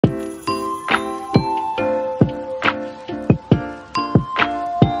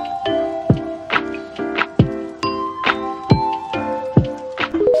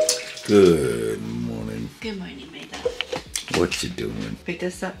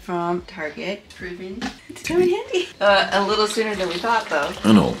this up from Target. Proven to come in handy. A little sooner than we thought, though.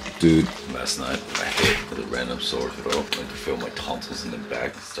 I know, dude. Last night I hit a random sore throat. I could feel my tonsils in the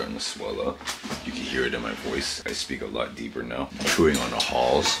back starting to swell up. You can hear it in my voice. I speak a lot deeper now. Chewing on the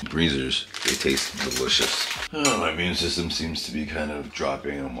halls. Breezers, they taste delicious. My immune system seems to be kind of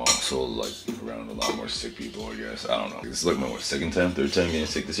dropping. I'm also like around a lot more sick people, I guess. I don't know. This is like my second time, third time getting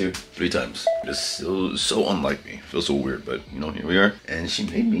sick this year? 3 times. It's so unlike me. Feels so weird, but you know, here we are. And she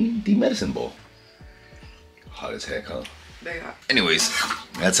made me the medicine bowl. Hot as heck, huh? Very hot. Anyways,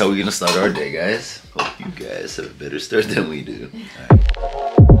 that's how we're gonna start our day, guys. Hope you guys have a better start than we do. All right.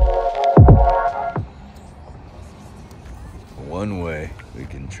 One way we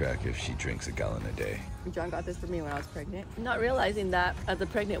can track if she drinks a gallon a day. John got this for me when I was pregnant. Not realizing that as a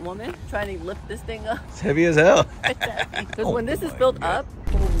pregnant woman, trying to lift this thing up. It's heavy as hell. Because when this is filled up,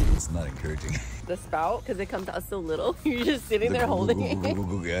 it's not encouraging. The spout, because it comes out so little, you're just sitting there holding it.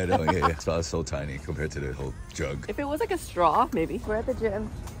 Yeah, I know, yeah. The spout is so tiny compared to the whole jug. If it was like a straw, maybe. We're at the gym.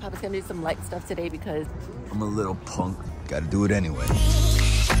 Papa's gonna do some light stuff today because I'm a little punk. Gotta do it anyway.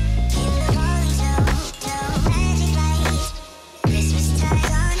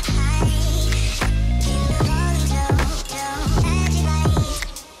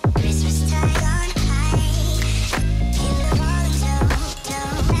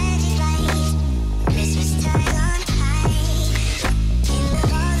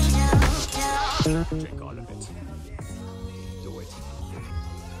 Drink all of it. Do it.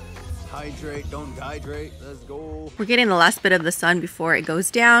 Hydrate, don't dehydrate. Let's go. we're getting the last bit of the sun before it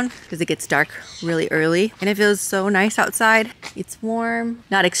goes down because it gets dark really early and it feels so nice outside. It's warm,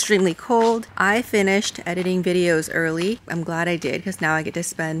 not extremely cold. I finished editing videos early. I'm glad I did because now I get to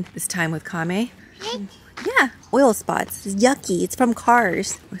spend this time with Kame. Yeah, oil spots. It's yucky. It's from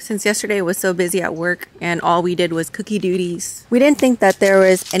cars. Since yesterday was so busy at work and all we did was cookie duties, we didn't think that there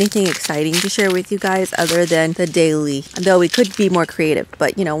was anything exciting to share with you guys other than the daily. Though we could be more creative.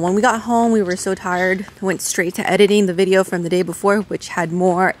 But you know, when we got home, we were so tired. We went straight to editing the video from the day before, which had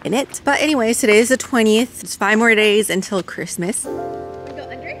more in it. But anyways, today is the 20th. It's 5 more days until Christmas.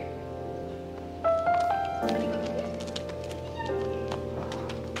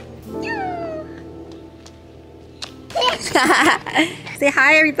 Say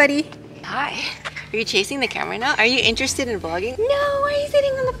hi, everybody. Hi. Are you chasing the camera now? Are you interested in vlogging? No, why are you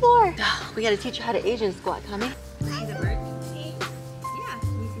sitting on the floor? We gotta teach you how to Asian squat, Kame. See the birds? Yeah,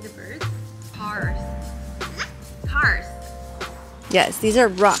 can you see the birds? Cars. Cars. Yes, these are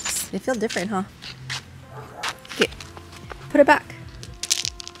rocks. They feel different, huh? Okay, put it back.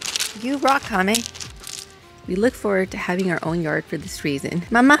 You rock, Kame. We look forward to having our own yard for this reason.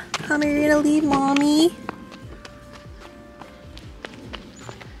 Mama, Kame, you're gonna leave mommy.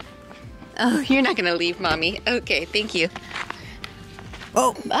 Oh, you're not gonna leave mommy. Okay, thank you.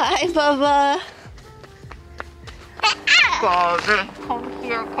 Oh, bye, Bubba. Come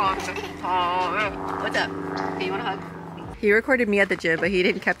here, what's up? Okay, you want a hug? He recorded me at the gym, but he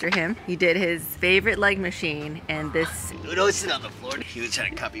didn't capture him. He did his favorite leg machine and this. Don't sit on the floor. He was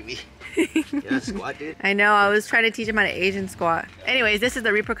trying to copy me. Yeah, squat, dude. I know, I was trying to teach him how to Asian squat. Anyways, this is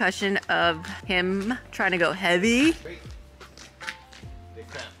the repercussion of him trying to go heavy.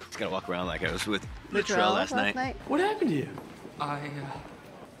 Just gonna walk around like I was with Latrell last night. What happened to you?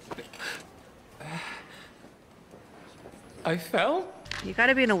 I fell? You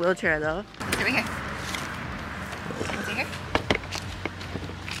gotta be in a wheelchair though. Sit right here. Sit here.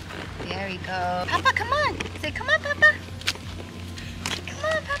 There we go. Papa, come on. Say, come on, Papa. Come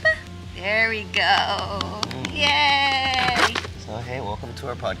on, Papa. There we go. Yay. So hey, welcome to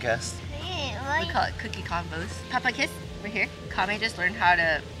our podcast. We call it cookie combos. Papa kiss. We're here. Kame just learned how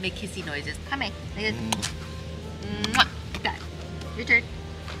to make kissy noises. Kame, like this. Mwah. Like that. Your turn.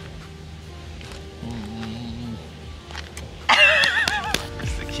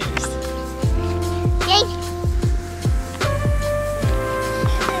 That's the cutest. Yay!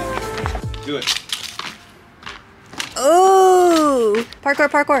 Do it. Oh! Parkour,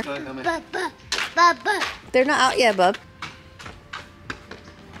 parkour. Baba. They're not out yet, bub.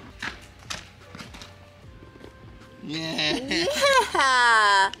 Yeah!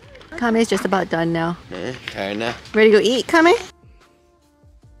 Kame's just about done now. Tired now? Ready to go eat, Kame?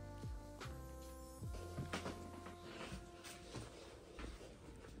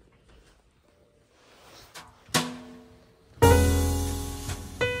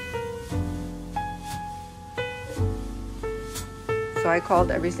 So I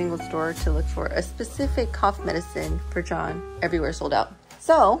called every single store to look for a specific cough medicine for John. Everywhere sold out.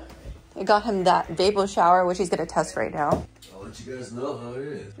 So I got him that Vapor Shower, which he's gonna test right now. I'll let you guys know how it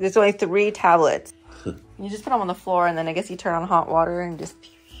is. There's only 3 tablets. You just put them on the floor, and then I guess you turn on hot water and just...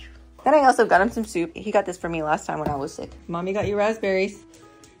 Then I also got him some soup. He got this for me last time when I was sick. Mommy got you raspberries.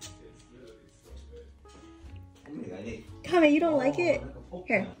 Kame, you don't like it?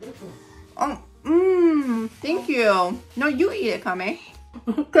 Here. Thank you. No, you eat it, Kame.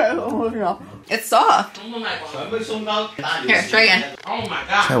 Okay, it's soft. Here, try again. Oh my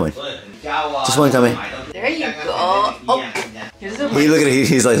god. Try one. Just one, Kame. There you go. Oh, here's a Hey, look at it.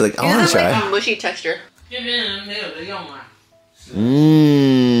 He's like I want to try. like mushy texture.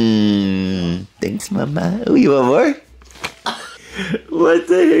 Thanks, Mama. Oh, you want more? What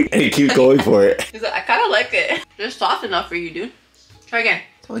the heck? And he keeps going for it. He's like, I kind of like it. It's soft enough for you, dude. Try again.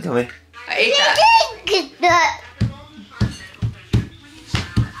 Come on, Kame. I ate that.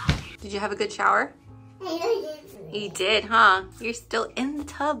 Did you have a good shower? You did, huh? You're still in the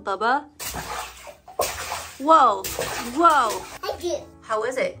tub, Bubba. Whoa, whoa. How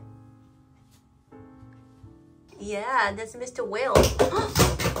is it? Yeah, that's Mr. Whale.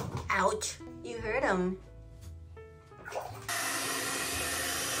 Ouch. You hurt him.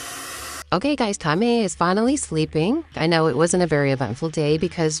 Okay guys, Kame is finally sleeping. I know it wasn't a very eventful day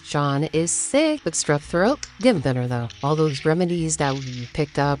because John is sick with strep throat. Getting better though. All those remedies that we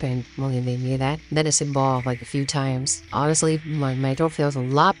picked up and well, they made that medicine ball like a few times. Honestly, my throat feels a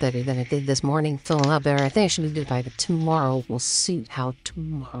lot better than it did this morning. Feeling a lot better. I think I should do it by tomorrow. We'll see how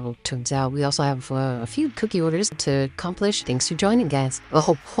tomorrow turns out. We also have a few cookie orders to accomplish. Thanks for joining, guys.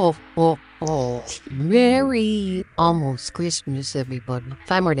 Oh, Merry almost Christmas, everybody.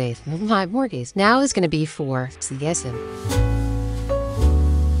 5 more days. 5 more days. Now is going to be for CSM.